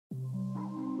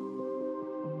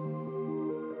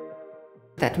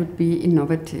That would be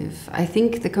innovative. I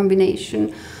think the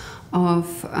combination of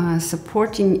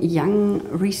supporting young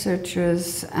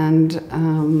researchers and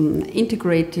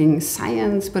integrating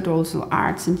science but also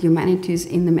arts and humanities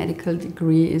in the medical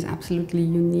degree is absolutely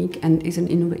unique and is an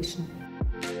innovation.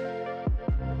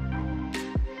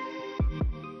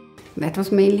 That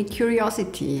was mainly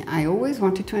curiosity. I always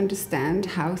wanted to understand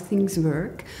how things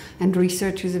work, and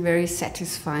research is a very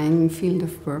satisfying field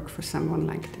of work for someone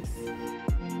like this.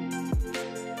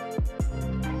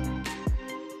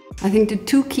 I think the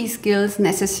two key skills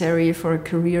necessary for a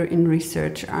career in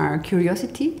research are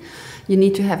curiosity. You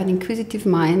need to have an inquisitive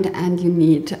mind, and you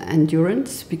need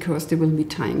endurance, because there will be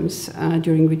times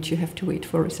during which you have to wait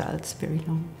for results very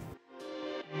long.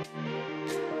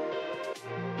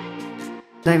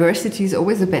 Diversity is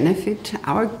always a benefit.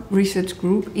 Our research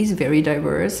group is very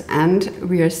diverse, and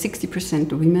we are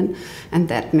 60% women, and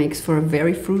that makes for a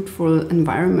very fruitful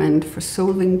environment for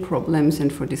solving problems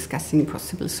and for discussing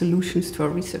possible solutions to our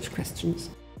research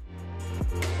questions.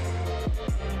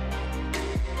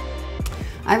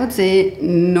 I would say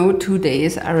no 2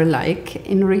 days are alike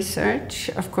in research.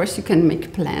 Of course, you can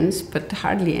make plans, but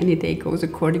hardly any day goes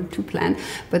according to plan,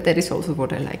 but that is also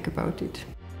what I like about it.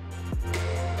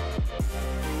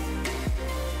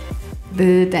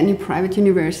 The Danube Private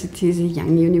University is a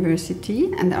young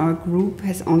university, and our group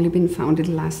has only been founded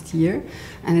last year,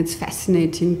 and it's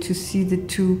fascinating to see the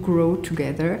two grow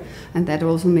together, and that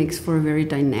also makes for a very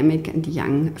dynamic and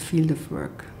young field of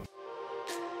work.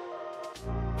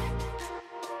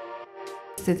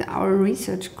 That our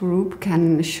research group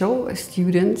can show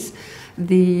students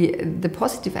the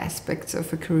positive aspects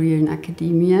of a career in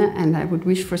academia, and I would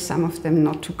wish for some of them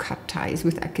not to cut ties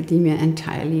with academia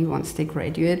entirely once they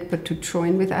graduate, but to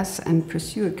join with us and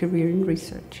pursue a career in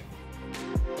research.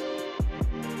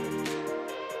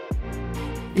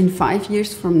 In 5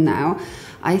 years from now,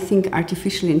 I think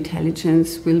artificial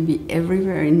intelligence will be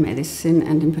everywhere in medicine,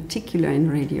 and in particular in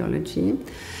radiology.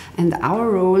 And our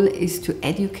role is to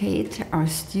educate our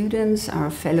students,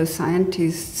 our fellow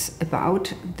scientists,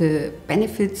 about the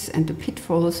benefits and the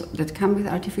pitfalls that come with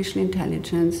artificial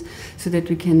intelligence, so that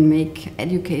we can make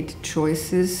educated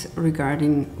choices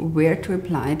regarding where to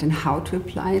apply it and how to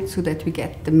apply it, so that we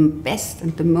get the best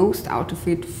and the most out of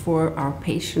it for our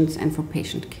patients and for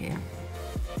patient care.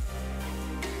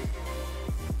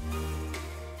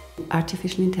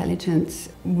 Artificial intelligence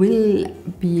will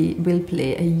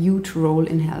play a huge role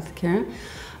in healthcare,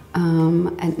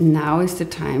 and now is the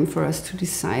time for us to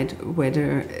decide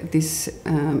whether this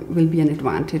will be an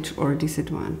advantage or a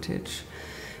disadvantage.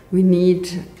 We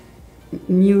need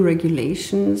new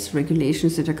regulations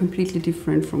that are completely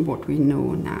different from what we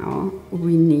know now.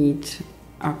 We need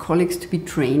our colleagues to be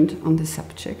trained on the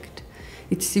subject.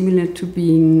 It's similar to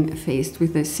being faced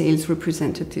with a sales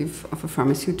representative of a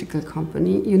pharmaceutical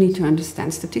company. You need to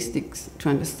understand statistics to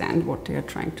understand what they are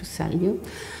trying to sell you.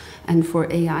 And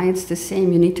for AI, it's the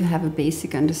same. You need to have a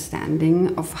basic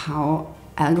understanding of how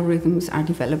algorithms are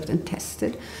developed and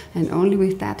tested. And only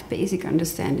with that basic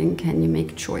understanding can you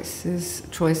make choices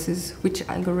which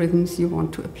algorithms you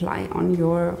want to apply on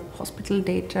your hospital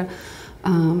data.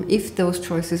 If those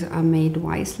choices are made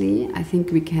wisely, I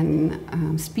think we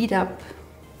can speed up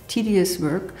tedious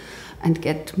work and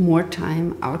get more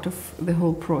time out of the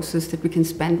whole process that we can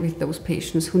spend with those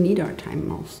patients who need our time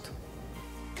most.